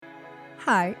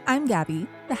Hi, I'm Gabby,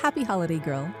 the happy holiday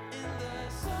girl.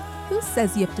 Who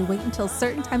says you have to wait until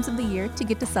certain times of the year to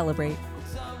get to celebrate?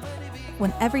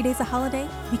 When every day's a holiday,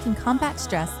 we can combat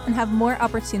stress and have more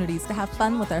opportunities to have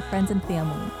fun with our friends and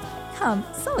family. Come,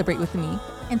 celebrate with me,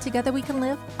 and together we can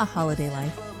live a holiday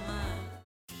life.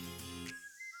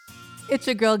 It's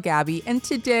your girl Gabby, and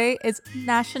today is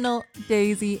National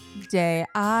Daisy Day.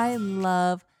 I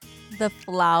love the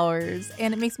flowers,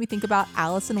 and it makes me think about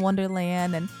Alice in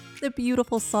Wonderland and the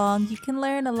beautiful song. You can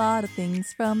learn a lot of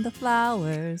things from the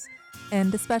flowers,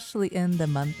 and especially in the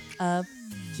month of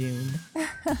June.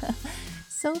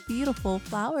 So beautiful.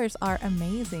 Flowers are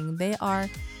amazing. They are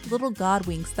little God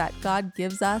winks that God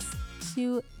gives us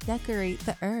to decorate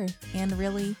the earth and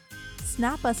really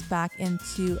snap us back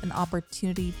into an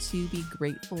opportunity to be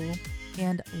grateful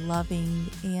and loving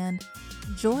and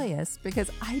joyous, because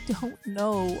I don't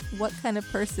know what kind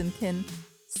of person can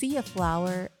see a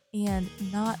flower and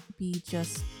not be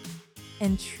just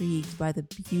intrigued by the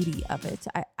beauty of it.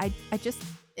 I just,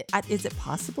 is it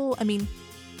possible? I mean,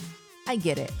 I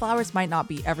get it. Flowers might not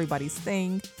be everybody's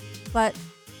thing, but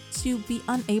to be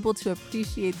unable to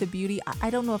appreciate the beauty, I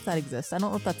don't know if that exists. I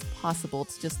don't know if that's possible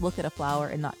to just look at a flower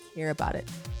and not care about it.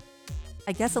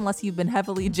 I guess unless you've been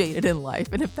heavily jaded in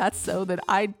life. And if that's so, then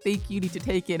I think you need to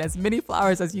take in as many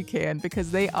flowers as you can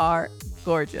because they are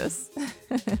gorgeous.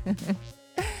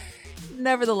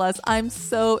 Nevertheless, I'm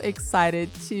so excited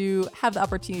to have the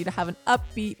opportunity to have an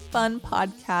upbeat, fun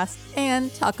podcast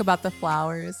and talk about the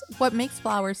flowers. What makes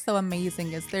flowers so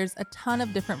amazing is there's a ton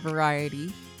of different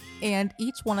variety, and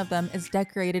each one of them is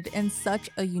decorated in such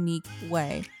a unique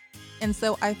way. And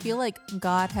so I feel like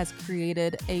God has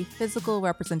created a physical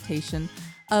representation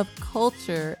of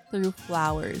culture through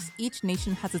flowers. Each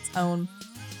nation has its own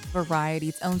variety,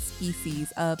 its own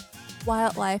species of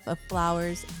wildlife, of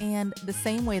flowers, and the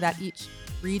same way that each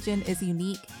region is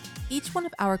unique, each one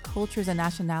of our cultures and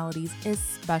nationalities is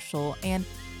special and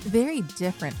very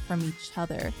different from each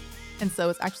other. And so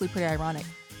it's actually pretty ironic.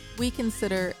 We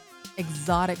consider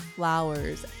exotic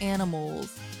flowers,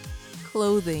 animals,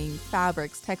 clothing,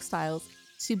 fabrics, textiles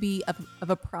to be of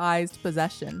a prized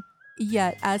possession.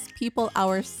 Yet, as people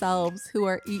ourselves who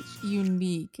are each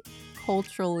unique,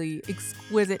 culturally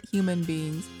exquisite human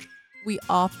beings, we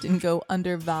often go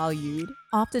undervalued,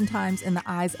 oftentimes in the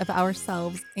eyes of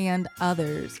ourselves and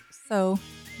others. So,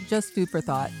 just food for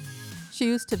thought.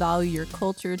 Choose to value your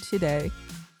culture today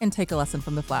and take a lesson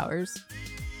from the flowers.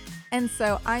 And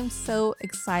so I'm so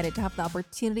excited to have the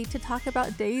opportunity to talk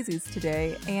about daisies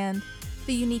today and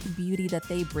the unique beauty that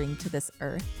they bring to this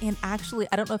earth. And actually,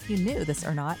 I don't know if you knew this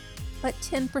or not, but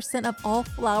 10% of all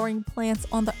flowering plants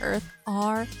on the earth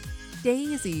are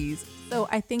daisies. So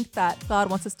I think that God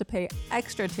wants us to pay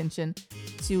extra attention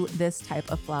to this type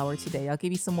of flower today. I'll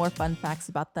give you some more fun facts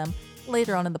about them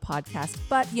later on in the podcast,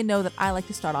 but you know that I like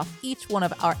to start off each one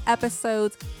of our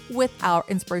episodes with our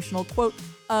inspirational quote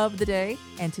of the day,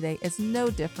 and today is no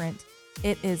different.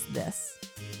 It is this: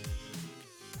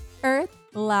 Earth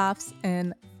laughs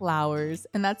in flowers,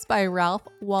 and that's by Ralph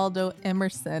Waldo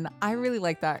Emerson. I really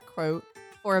like that quote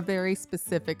for a very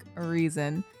specific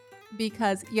reason,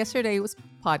 because yesterday's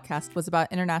podcast was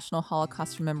about International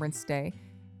Holocaust Remembrance Day,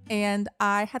 and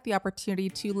I had the opportunity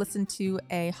to listen to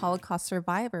a Holocaust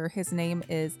survivor. His name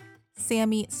is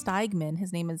Sami Steigmann.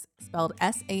 His name is spelled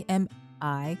Samisteigmann,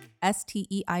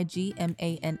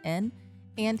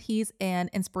 and he's an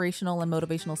inspirational and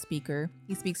motivational speaker.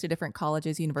 He speaks to different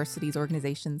colleges, universities,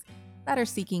 organizations that are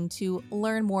seeking to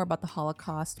learn more about the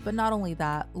Holocaust, but not only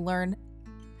that, learn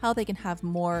how they can have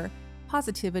more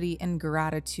positivity and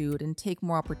gratitude and take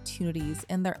more opportunities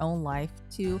in their own life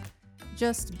to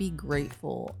just be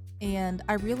grateful. And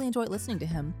I really enjoyed listening to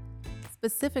him,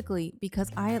 specifically because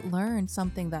I had learned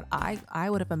something that I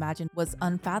would have imagined was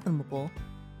unfathomable.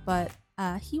 But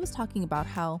he was talking about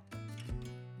how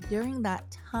during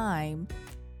that time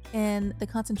in the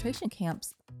concentration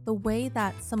camps, the way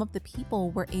that some of the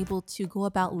people were able to go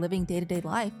about living day-to-day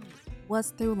life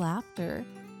was through laughter.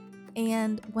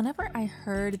 And whenever I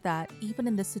heard that even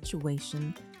in this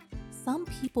situation, some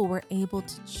people were able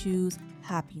to choose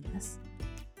happiness,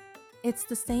 it's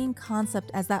the same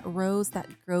concept as that rose that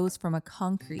grows from a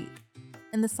concrete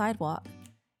in the sidewalk.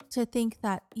 To think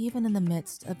that even in the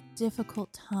midst of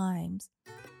difficult times,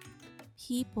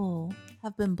 people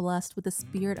have been blessed with a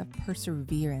spirit of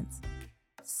perseverance.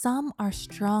 Some are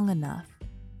strong enough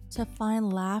to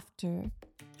find laughter.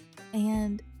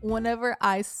 And whenever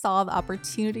I saw the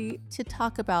opportunity to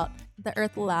talk about the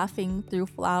earth laughing through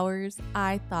flowers,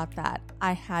 I thought that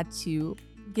I had to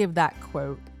give that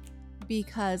quote,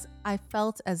 because I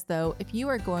felt as though if you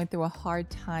are going through a hard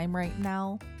time right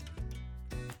now,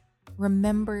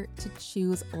 remember to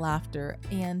choose laughter.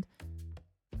 And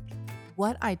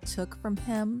what I took from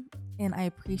him and I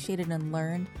appreciated and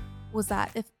learned was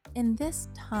that if in this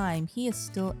time he is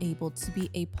still able to be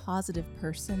a positive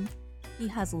person, he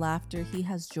has laughter, he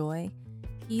has joy,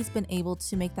 he's been able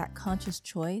to make that conscious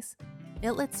choice,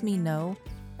 it lets me know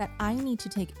that I need to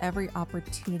take every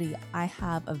opportunity I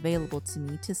have available to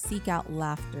me to seek out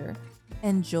laughter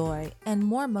and joy and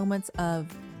more moments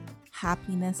of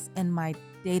happiness in my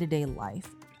day to day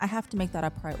life. I have to make that a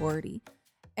priority.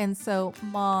 And so,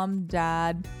 mom,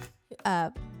 dad,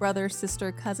 brother,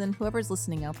 sister, cousin, whoever's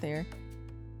listening out there,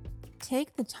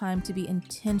 take the time to be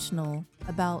intentional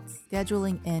about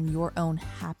scheduling in your own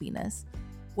happiness.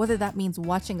 Whether that means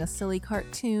watching a silly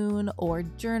cartoon or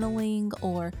journaling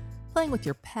or playing with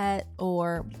your pet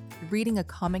or reading a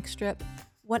comic strip,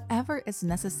 whatever is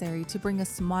necessary to bring a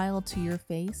smile to your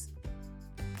face,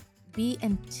 be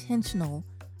intentional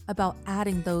about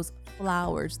adding those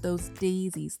flowers, those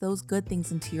daisies, those good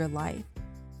things into your life.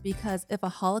 Because if a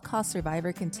Holocaust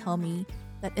survivor can tell me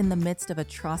that in the midst of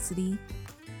atrocity,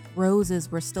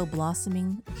 roses were still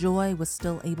blossoming, joy was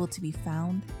still able to be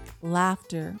found,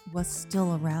 laughter was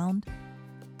still around,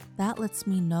 that lets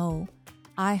me know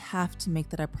I have to make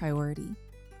that a priority.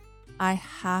 I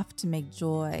have to make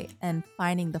joy and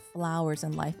finding the flowers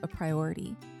in life a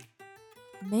priority.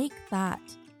 Make that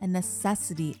a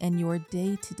necessity in your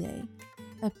day to day.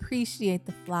 Appreciate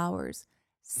the flowers.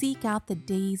 Seek out the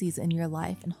daisies in your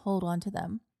life and hold on to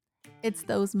them. It's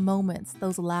those moments,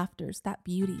 those laughters, that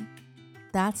beauty.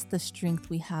 That's the strength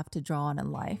we have to draw on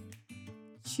in life.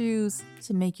 Choose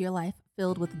to make your life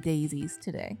filled with daisies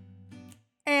today.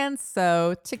 And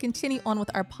so, to continue on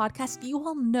with our podcast, you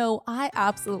all know I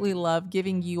absolutely love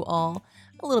giving you all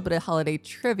a little bit of holiday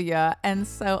trivia. And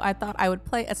so, I thought I would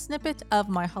play a snippet of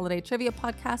my holiday trivia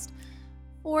podcast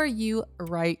for you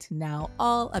right now,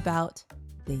 all about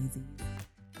daisies.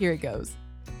 Here it goes.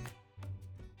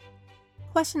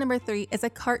 Question number 3 is a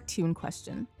cartoon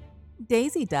question.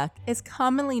 Daisy Duck is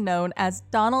commonly known as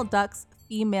Donald Duck's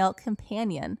female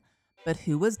companion, but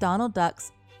who was Donald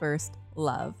Duck's first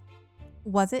love?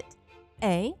 Was it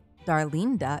A.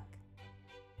 Darlene Duck,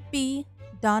 B.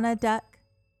 Donna Duck,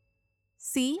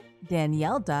 C.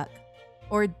 Danielle Duck,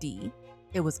 or D.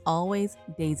 It was always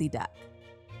Daisy Duck?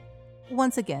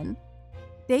 Once again,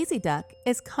 Daisy Duck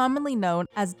is commonly known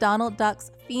as Donald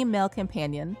Duck's female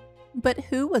companion, but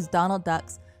who was Donald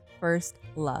Duck's first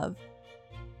love?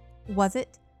 Was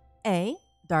it A.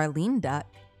 Darlene Duck,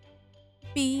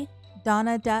 B.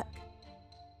 Donna Duck,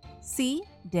 C.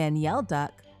 Danielle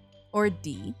Duck, or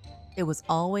D. It was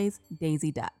always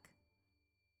Daisy Duck?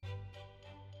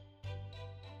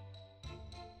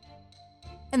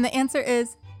 And the answer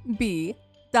is B.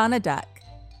 Donna Duck.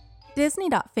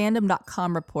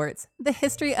 Disney.fandom.com reports the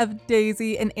history of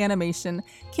Daisy in animation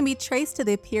can be traced to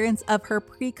the appearance of her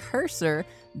precursor,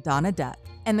 Donna Duck,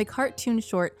 and the cartoon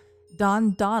short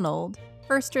Don Donald,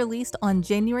 first released on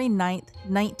January 9th,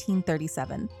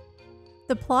 1937.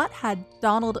 The plot had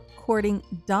Donald courting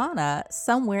Donna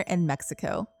somewhere in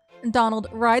Mexico. Donald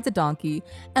rides a donkey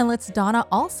and lets Donna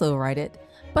also ride it,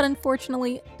 but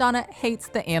unfortunately, Donna hates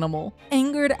the animal.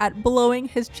 Angered at blowing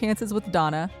his chances with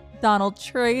Donna, Donald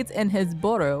trades in his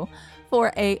burro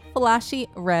for a flashy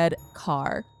red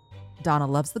car. Donna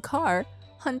loves the car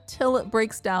until it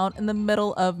breaks down in the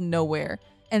middle of nowhere,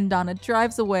 and Donna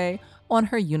drives away on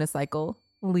her unicycle,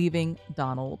 leaving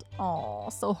Donald. Aw,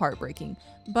 so heartbreaking.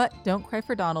 But don't cry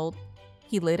for Donald.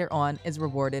 He later on is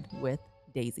rewarded with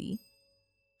Daisy.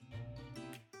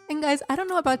 And guys, I don't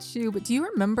know about you, but do you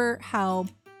remember how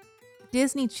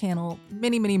Disney Channel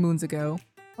many, many moons ago,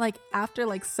 like after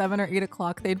 7 or 8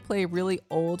 o'clock, they'd play really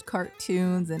old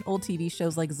cartoons and old TV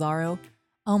shows like Zorro?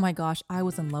 Oh my gosh, I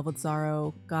was in love with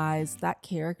Zorro. Guys, that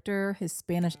character, his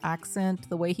Spanish accent,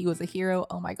 the way he was a hero,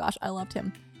 oh my gosh, I loved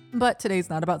him. But today's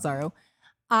not about Zorro.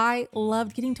 I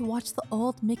loved getting to watch the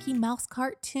old Mickey Mouse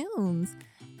cartoons.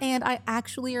 And I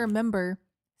actually remember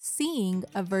seeing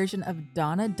a version of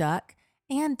Donna Duck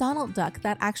and Donald Duck,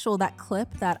 that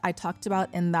clip that I talked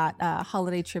about in that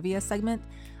holiday trivia segment.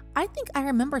 I think I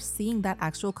remember seeing that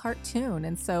actual cartoon.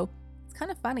 And so it's kind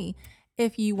of funny.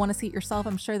 If you want to see it yourself,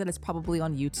 I'm sure that it's probably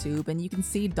on YouTube and you can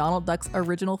see Donald Duck's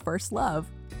original first love.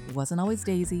 It wasn't always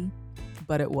Daisy,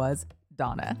 but it was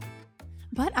Donna.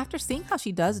 But after seeing how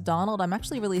she does Donald, I'm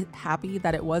actually really happy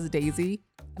that it was Daisy.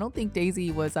 I don't think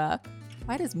Daisy was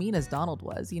quite as mean as Donald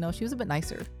was. You know, she was a bit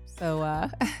nicer. So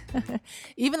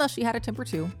even though she had a temper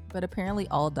too, but apparently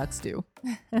all ducks do.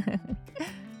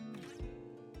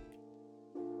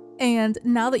 And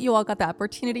now that you all got the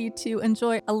opportunity to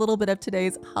enjoy a little bit of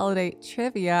today's holiday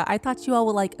trivia, I thought you all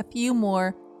would like a few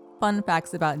more fun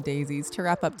facts about daisies to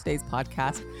wrap up today's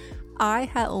podcast. I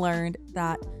had learned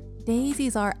that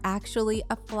daisies are actually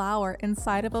a flower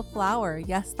inside of a flower.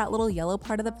 Yes, that little yellow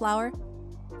part of the flower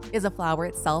is a flower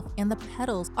itself, and the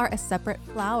petals are a separate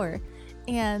flower.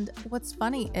 And what's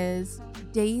funny is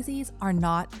daisies are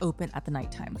not open at the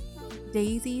nighttime.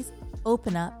 Daisies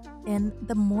open up in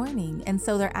the morning, and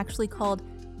so they're actually called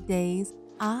day's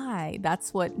eye.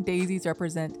 That's what daisies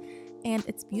represent. And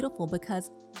it's beautiful because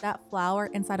that flower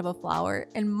inside of a flower,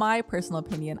 in my personal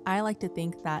opinion, I like to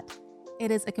think that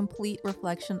it is a complete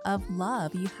reflection of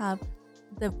love. You have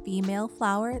the female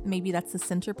flower, maybe that's the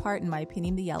center part, in my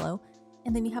opinion, the yellow.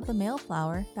 And then you have the male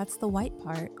flower, that's the white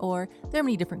part. Or there are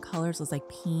many different colors, there's like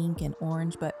pink and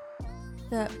orange, but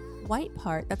the white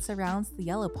part that surrounds the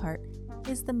yellow part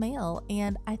is the male.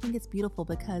 And I think it's beautiful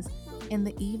because in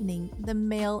the evening, the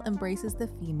male embraces the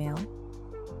female.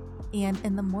 And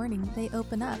in the morning, they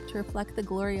open up to reflect the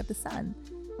glory of the sun.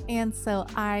 And so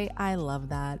I love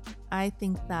that. I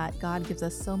think that God gives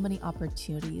us so many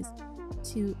opportunities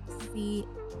to see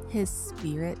his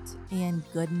spirit and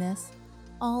goodness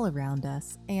all around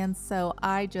us. And so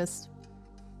I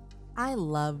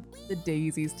love the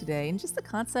daisies today, and just the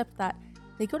concept that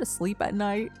they go to sleep at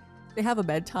night, they have a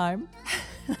bedtime,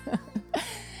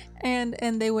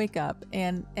 and they wake up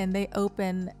and they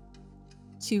open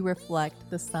to reflect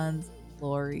the sun's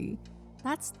glory.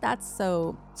 That's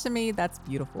so, to me, that's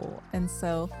beautiful. And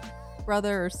so,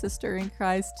 brother or sister in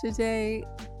Christ, today,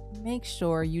 make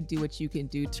sure you do what you can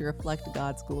do to reflect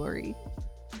God's glory.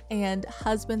 And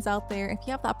husbands out there, if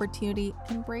you have the opportunity,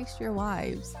 embrace your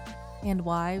wives. And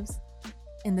wives,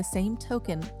 in the same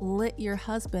token, let your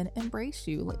husband embrace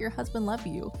you. Let your husband love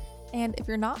you. And if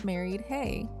you're not married,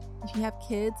 hey, if you have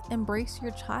kids, embrace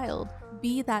your child.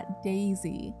 Be that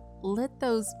daisy. Let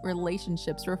those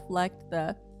relationships reflect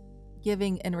the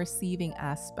giving and receiving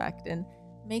aspect, and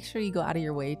make sure you go out of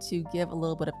your way to give a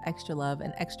little bit of extra love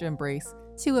and extra embrace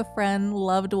to a friend,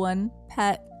 loved one,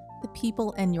 pet, the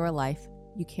people in your life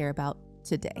you care about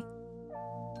today.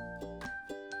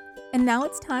 And now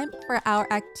it's time for our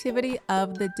activity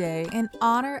of the day. In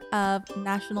honor of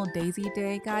National Daisy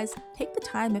Day, guys, take the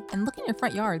time and look in your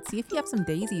front yard. See if you have some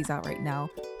daisies out right now.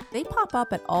 They pop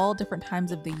up at all different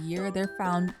times of the year. They're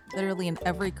found literally in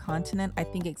every continent, I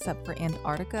think, except for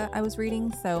Antarctica, I was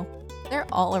reading. So they're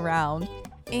all around.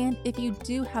 And if you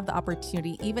do have the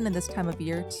opportunity, even in this time of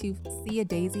year, to see a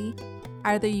daisy,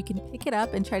 either you can pick it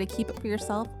up and try to keep it for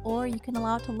yourself, or you can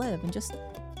allow it to live and just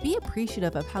be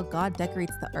appreciative of how God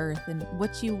decorates the earth and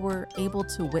what you were able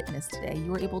to witness today.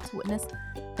 You were able to witness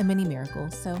a mini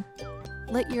miracle. So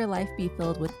let your life be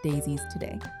filled with daisies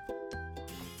today.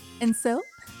 And so,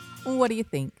 what do you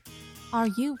think? Are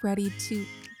you ready to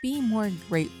be more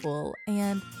grateful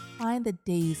and find the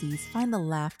daisies, find the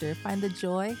laughter, find the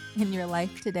joy in your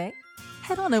life today?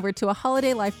 Head on over to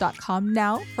aholidaylife.com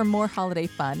now for more holiday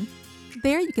fun.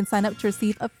 There you can sign up to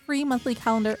receive a free monthly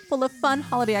calendar full of fun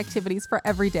holiday activities for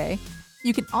every day.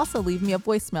 You can also leave me a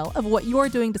voicemail of what you're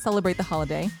doing to celebrate the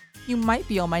holiday. You might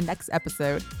be on my next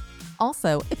episode.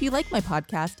 Also, if you like my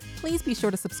podcast, please be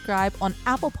sure to subscribe on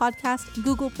Apple Podcasts,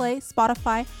 Google Play,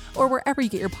 Spotify, or wherever you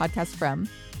get your podcasts from.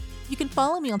 You can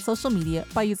follow me on social media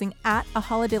by using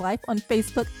 @AHolidayLife on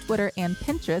Facebook, Twitter, and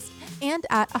Pinterest, and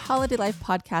 @AHolidayLife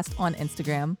Podcast on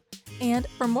Instagram. And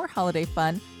for more holiday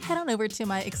fun, head on over to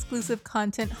my exclusive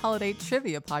content holiday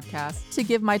trivia podcast to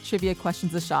give my trivia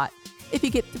questions a shot. If you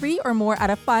get 3 or more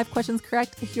out of 5 questions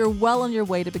correct, you're well on your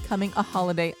way to becoming a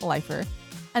holiday lifer.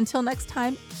 Until next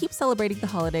time, keep celebrating the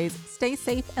holidays, stay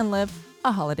safe, and live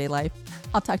a holiday life.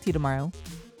 I'll talk to you tomorrow.